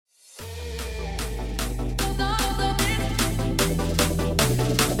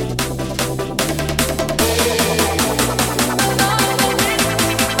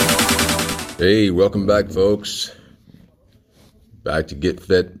Hey, welcome back, folks. Back to Get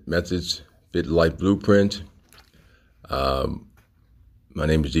Fit Methods, Fit Life Blueprint. My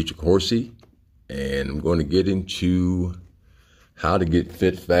name is Dietrich Horsey, and I'm going to get into how to get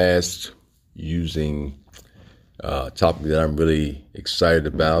fit fast using a topic that I'm really excited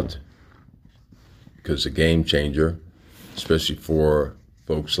about because it's a game changer, especially for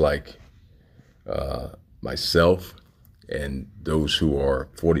folks like myself and those who are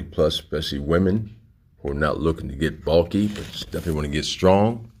 40 plus, especially women who are not looking to get bulky, but definitely want to get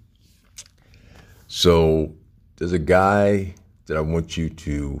strong. So there's a guy that I want you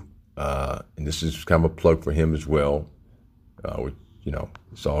to, and this is kind of a plug for him as well.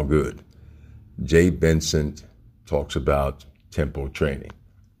 It's all good. Jay Benson talks about tempo training.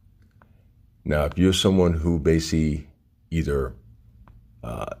 Now, if you're someone who basically either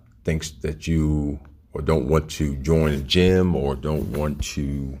thinks that you or don't want to join a gym or don't want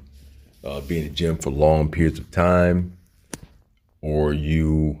to be in a gym for long periods of time, or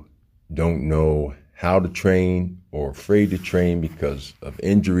you don't know how to train or afraid to train because of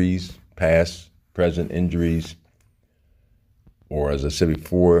injuries, past, present injuries, or as I said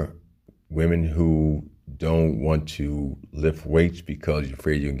before, women who don't want to lift weights because you're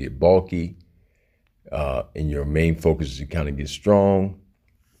afraid you're going to get bulky, and your main focus is to kind of get strong.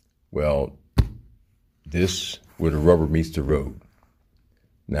 Well, this where the rubber meets the road.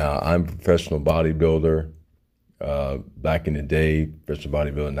 Now, I'm a professional bodybuilder. Back in the day, professional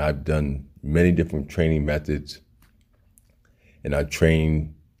bodybuilder, and I've done many different training methods. And I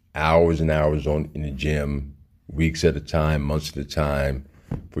trained hours and hours in the gym, weeks at a time, months at a time,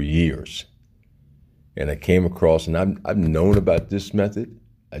 for years. And I came across, and I've known about this method.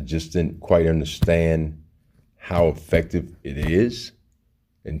 I just didn't quite understand how effective it is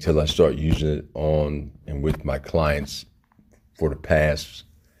until I start using it on and with my clients for the past,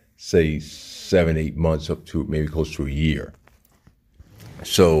 say, 7-8 months up to maybe close to a year.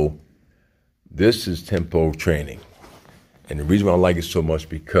 So this is tempo training. And the reason why I like it so much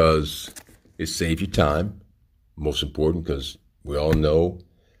because it saves you time, most important, because we all know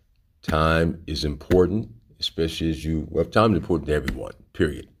time is important, especially time is important to everyone,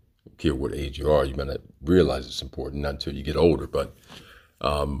 period. I don't care what age you are, you might not realize it's important, not until you get older, but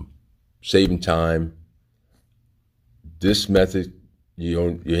saving time. This method,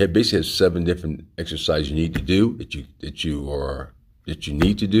 you basically have 7 different exercises you need to do that you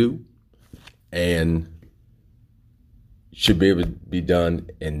need to do, and should be able to be done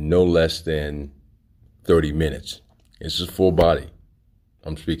in no less than 30 minutes. This is full body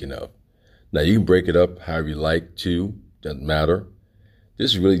I'm speaking of. Now you can break it up however you like to, doesn't matter.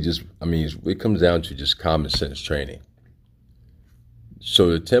 This is really just, it comes down to just common sense training.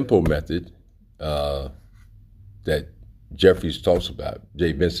 So the tempo method that Jeffries talks about,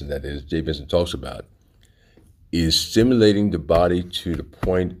 Jay Benson talks about, is stimulating the body to the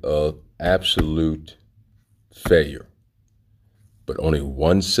point of absolute failure, but only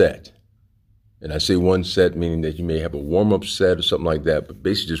one set. And I say one set meaning that you may have a warm-up set or something like that, but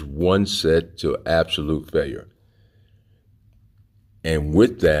basically just one set to absolute failure. And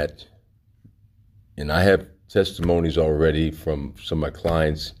with that, and I have testimonies already from some of my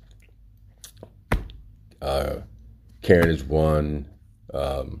clients. Karen is one,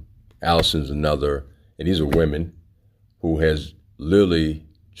 Allison's another, and these are women who has literally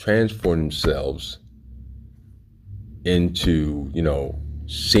transformed themselves into,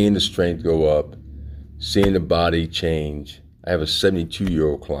 seeing the strength go up, seeing the body change. I have a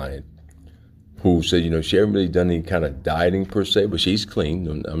 72-year-old client who said, she hasn't really done any kind of dieting per se, but she's clean.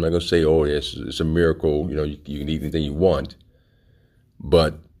 I'm not going to say, it's a miracle, you can eat anything you want.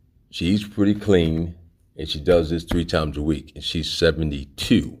 But she's pretty clean, and she does this 3 times a week, and she's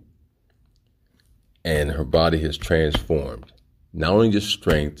 72. And her body has transformed. Not only just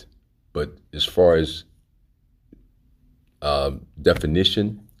strength, but as far as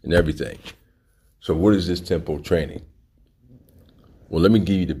definition and everything. So what is this tempo training? Well, let me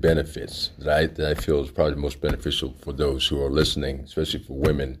give you the benefits that I feel is probably the most beneficial for those who are listening, especially for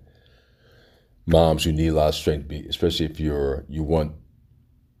women, moms who need a lot of strength, especially if you want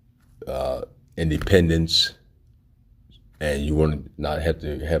independence and you want to not have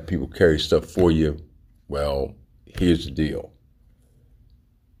to have people carry stuff for you. Well, here's the deal.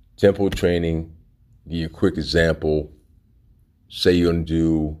 Tempo training, give you a quick example. Say you're going to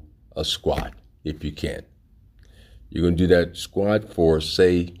do a squat, if you can. You're going to do that squat for,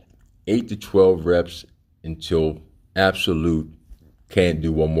 say, 8 to 12 reps until absolute can't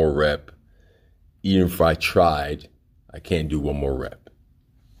do one more rep. Even if I tried, I can't do one more rep.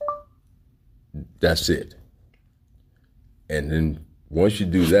 That's it. And then once you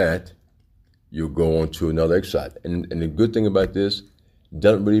do that, you'll go on to another exercise. And the good thing about this, it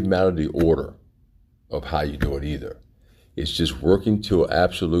doesn't really matter the order of how you do it either. It's just working to an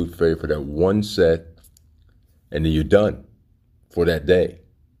absolute failure for that one set, and then you're done for that day.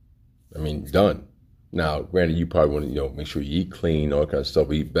 I mean, done. Now, granted, you probably want to, make sure you eat clean, all that kind of stuff,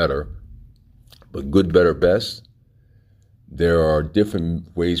 eat better. But good, better, best, there are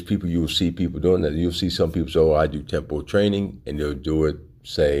different ways you will see people doing that. You'll see some people say, oh, I do tempo training, and they'll do it,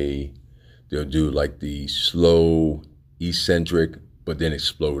 say, they'll do like the slow, eccentric, but then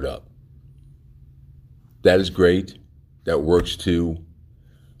explode up. That is great. That works too.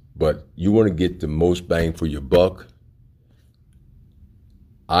 But you want to get the most bang for your buck.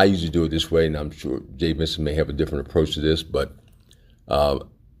 I usually do it this way, and I'm sure Jay Benson may have a different approach to this, but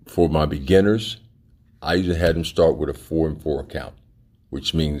for my beginners, I usually had them start with a 4 and 4 count,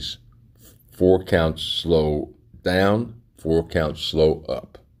 which means 4 counts slow down, 4 counts slow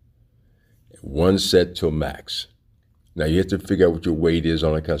up. 1 set till max. Now you have to figure out what your weight is,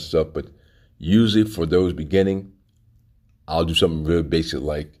 all that kind of stuff, but usually for those beginning, I'll do something really basic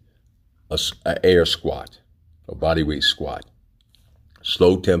like an air squat, a body weight squat.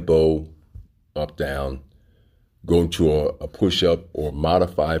 Slow tempo, up, down, go into a push-up or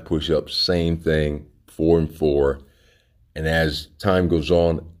modified push-up, same thing, 4 and 4. And as time goes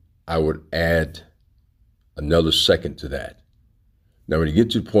on, I would add another second to that. Now, when you get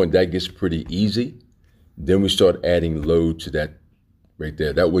to the point that gets pretty easy, then we start adding load to that right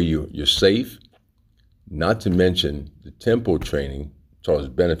there. That way you're safe. Not to mention the tempo training, as far as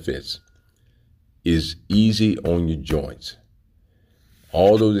benefits, is easy on your joints.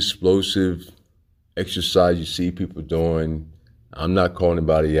 All those explosive exercise you see people doing, I'm not calling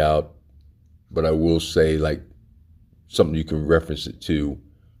anybody out, but I will say like something you can reference it to,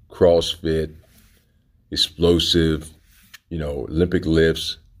 CrossFit, explosive, Olympic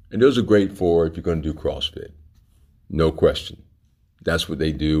lifts. And those are great for if you're going to do CrossFit. No question. That's what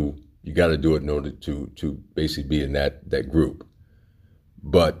they do. You got to do it in order to basically be in that group.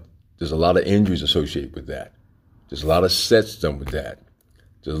 But there's a lot of injuries associated with that. There's a lot of sets done with that.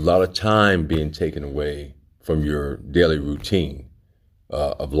 There's a lot of time being taken away from your daily routine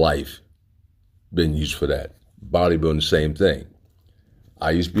of life being used for that. Bodybuilding, the same thing.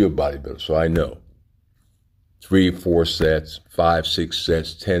 I used to be a bodybuilder, so I know. 3 or 4 sets, 5, 6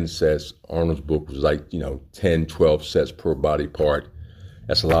 sets, 10 sets. Arnold's book was like, 10, 12 sets per body part.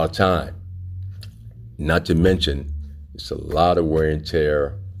 That's a lot of time. Not to mention, it's a lot of wear and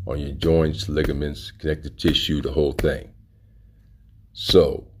tear on your joints, ligaments, connective tissue, the whole thing.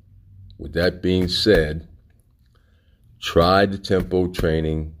 So, with that being said, try the tempo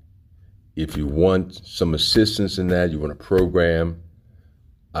training. If you want some assistance in that, you want a program,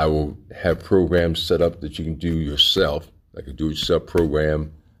 I will have programs set up that you can do yourself, like a do-it-yourself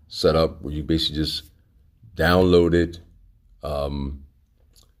program set up where you basically just download it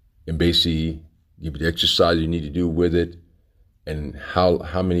and basically give you the exercise you need to do with it and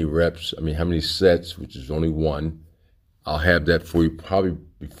how many reps, how many sets, which is only 1. I'll have that for you probably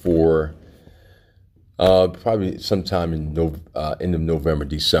before, probably sometime in end of November,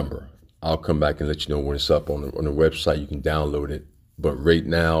 December. I'll come back and let you know when it's up on the website. You can download it. But right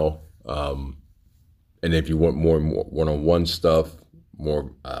now, and if you want more one-on-one stuff,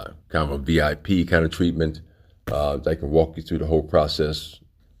 more kind of a VIP kind of treatment, I can walk you through the whole process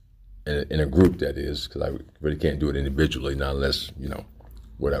in a group, that is, because I really can't do it individually, not unless,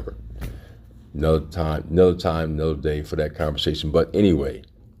 whatever. Another time, another day for that conversation. But anyway,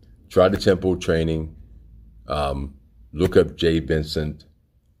 try the tempo training. Look up Jay Vincent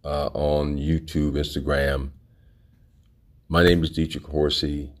on YouTube, Instagram. My name is Dietrich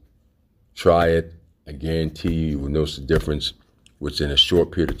Horsey. Try it. I guarantee you will notice the difference within a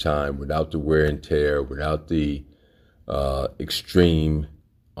short period of time, without the wear and tear, without the extreme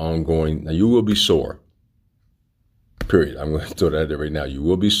ongoing. Now, you will be sore. Period. I'm going to throw that out there right now. You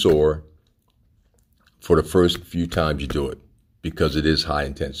will be sore for the first few times you do it because it is high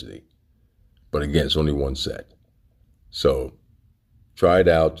intensity. But again, it's only 1 set. So try it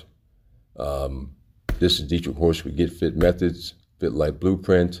out. This is Dietrich Horsey with Get Fit Methods, Fit Life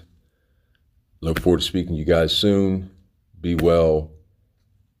Blueprint. Look forward to speaking to you guys soon. Be well,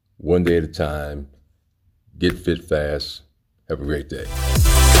 one day at a time. Get fit fast. Have a great day.